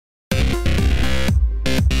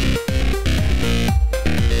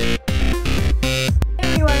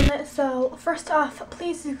So first off,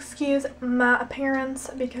 please excuse my appearance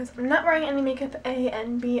because I'm not wearing any makeup, A,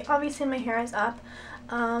 and B, obviously my hair is up.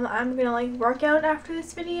 I'm gonna like work out after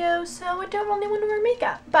this video, so I don't really want to wear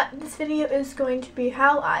makeup. But this video is going to be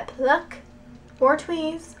how I pluck or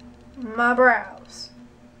tweeze my brows.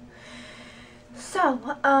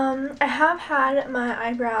 So, I have had my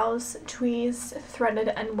eyebrows tweezed, threaded,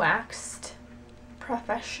 and waxed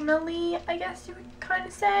professionally, I guess you would kind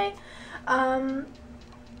of say.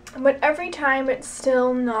 But every time it's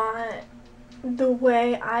still not the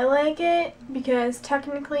way I like it, because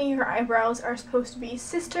technically your eyebrows are supposed to be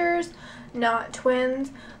sisters, not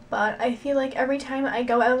twins, but I feel like every time I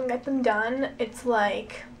go out and get them done, it's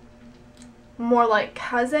like more like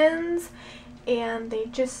cousins, and they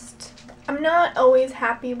just, I'm not always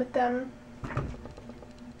happy with them,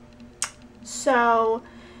 so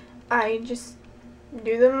I just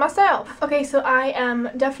do them myself. Okay, so I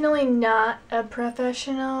am definitely not a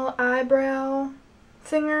professional eyebrow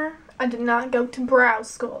singer. I did not go to brow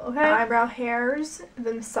school, okay? My eyebrow hairs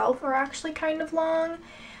themselves are actually kind of long.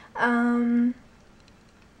 And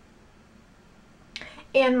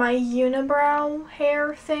my unibrow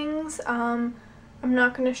hair things, I'm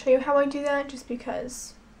not going to show you how I do that just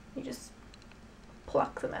because you just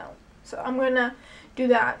pluck them out. So I'm going to do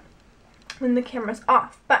that when the camera's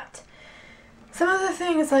off. But some of the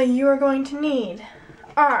things that you are going to need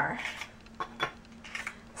are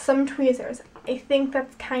some tweezers. I think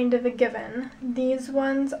that's kind of a given. These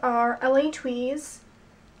ones are LA Tweez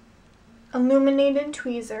illuminated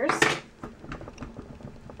tweezers,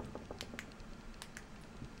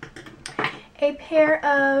 a pair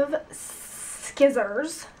of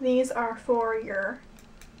scissors. These are for your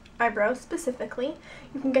eyebrows specifically.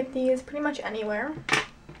 You can get these pretty much anywhere.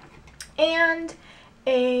 And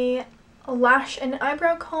a lash and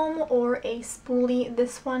eyebrow comb or a spoolie.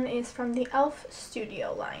 This one is from the e.l.f.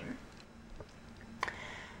 Studio line.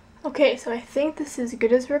 Okay, so I think this is as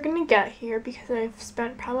good as we're gonna get here because I've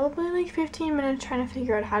spent probably like 15 minutes trying to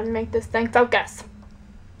figure out how to make this thing focus.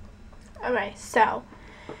 Okay, so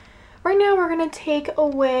right now we're gonna take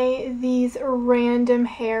away these random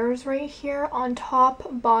hairs right here on top,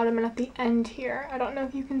 bottom, and at the end here. I don't know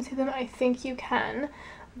if you can see them. I think you can,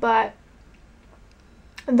 but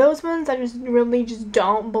those ones that just really just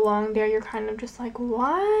don't belong there, you're kind of just like,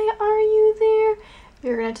 why are you there?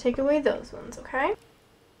 You're gonna take away those ones, okay?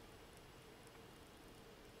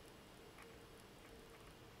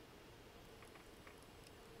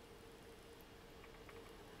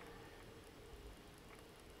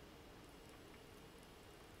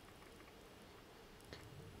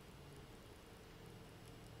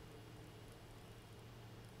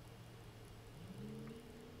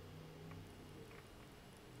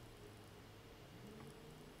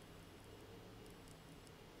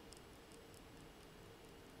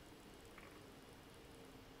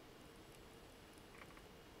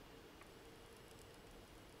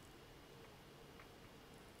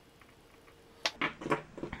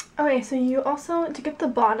 Okay, so you also, to get the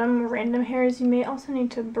bottom random hairs, you may also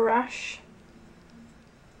need to brush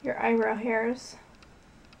your eyebrow hairs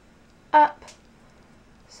up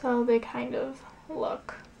so they kind of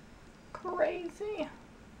look crazy.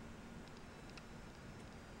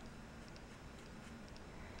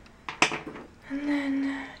 And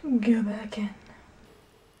then go back in.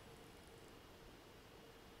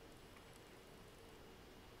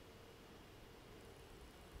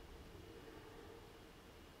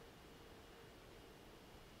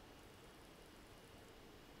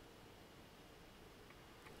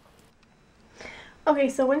 Okay,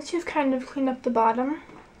 so once you've kind of cleaned up the bottom,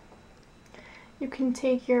 you can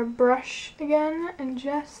take your brush again and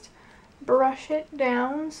just brush it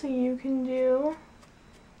down so you can do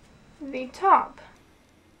the top.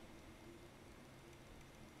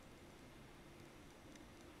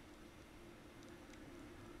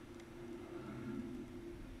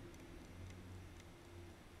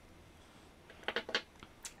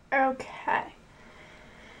 Okay,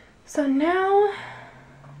 so now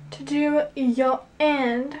to do your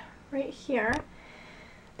end right here,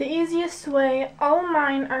 the easiest way, all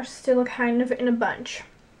mine are still kind of in a bunch.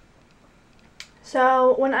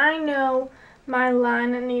 So when I know my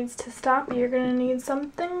line needs to stop, you're going to need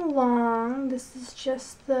something long. This is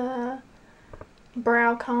just the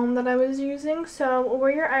brow comb that I was using. So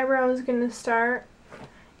where your eyebrow is going to start,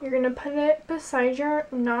 you're going to put it beside your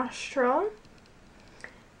nostril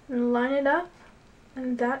and line it up,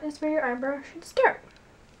 and that is where your eyebrow should start.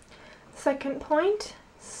 Second point,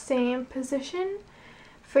 same position.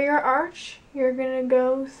 For your arch, you're going to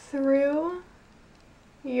go through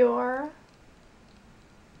your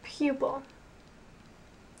pupil.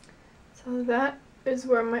 So that is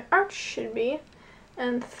where my arch should be.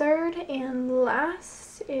 And third and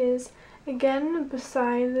last is again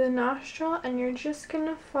beside the nostril, and you're just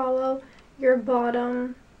gonna follow your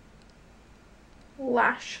bottom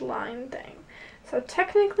lash line thing. So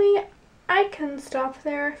technically I can stop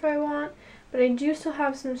there if I want, but I do still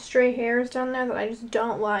have some stray hairs down there that I just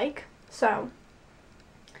don't like, so I'm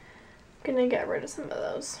gonna get rid of some of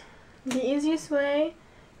those. The easiest way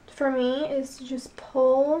for me is to just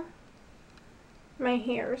pull my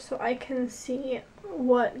hair so I can see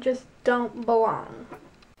what just don't belong.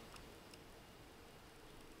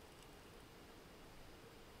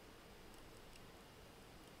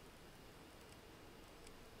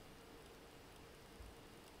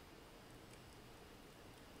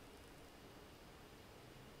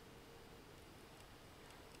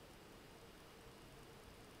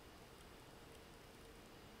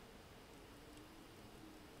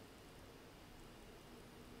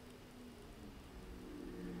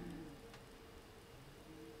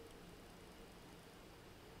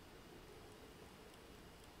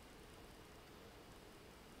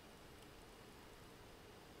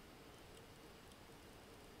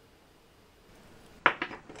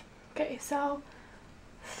 Okay, so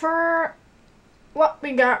for what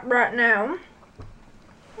we got right now,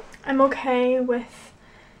 I'm okay with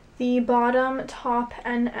the bottom, top,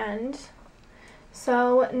 and end.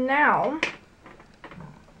 So now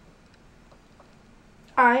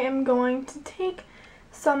I am going to take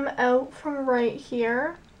some out from right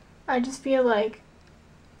here. I just feel like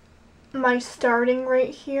my starting right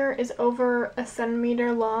here is over a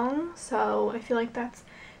centimeter long, so I feel like that's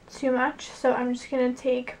too much. So I'm just going to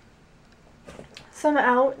take some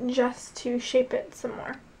out just to shape it some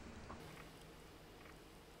more.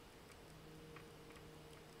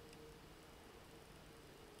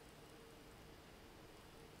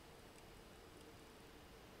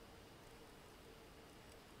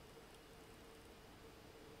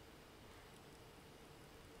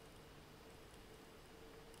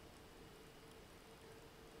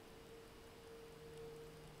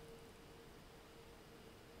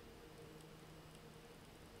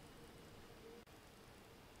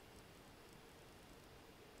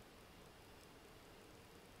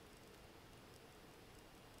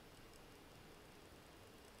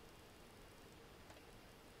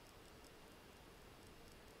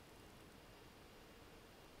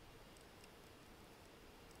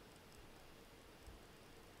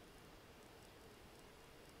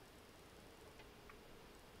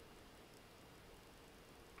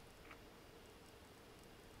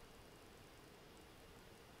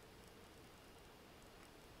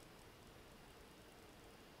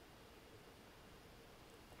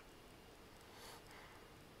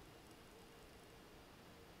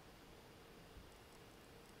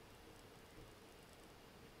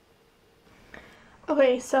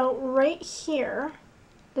 Okay, so right here,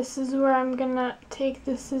 this is where I'm gonna take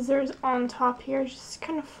the scissors on top here, just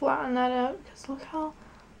kind of flatten that out, because look how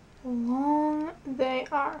long they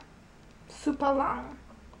are. Super long.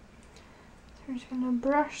 So we're just gonna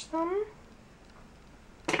brush them.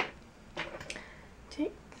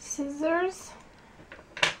 Take the scissors.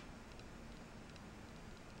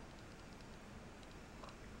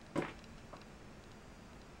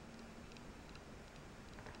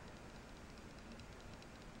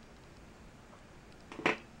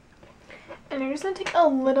 And you're just going to take a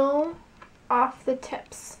little off the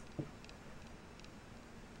tips.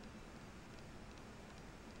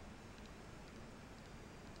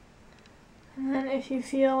 And then if you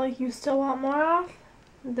feel like you still want more off,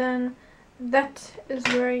 then that is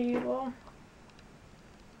where you will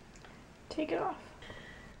take it off.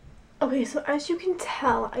 Okay, so as you can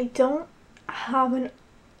tell, I don't have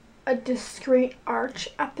a discrete arch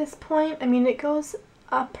at this point. I mean, it goes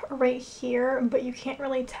up right here, but you can't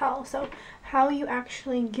really tell. So how you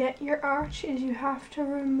actually get your arch is you have to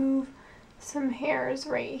remove some hairs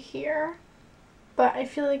right here. But I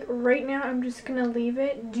feel like right now I'm just gonna leave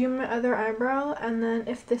it, do my other eyebrow, and then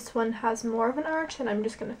if this one has more of an arch, then I'm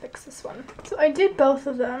just gonna fix this one. So I did both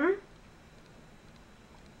of them.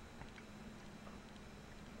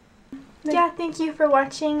 Yeah, thank you for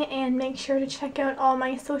watching, and make sure to check out all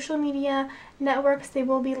my social media networks. They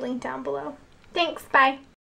will be linked down below. Thanks, bye!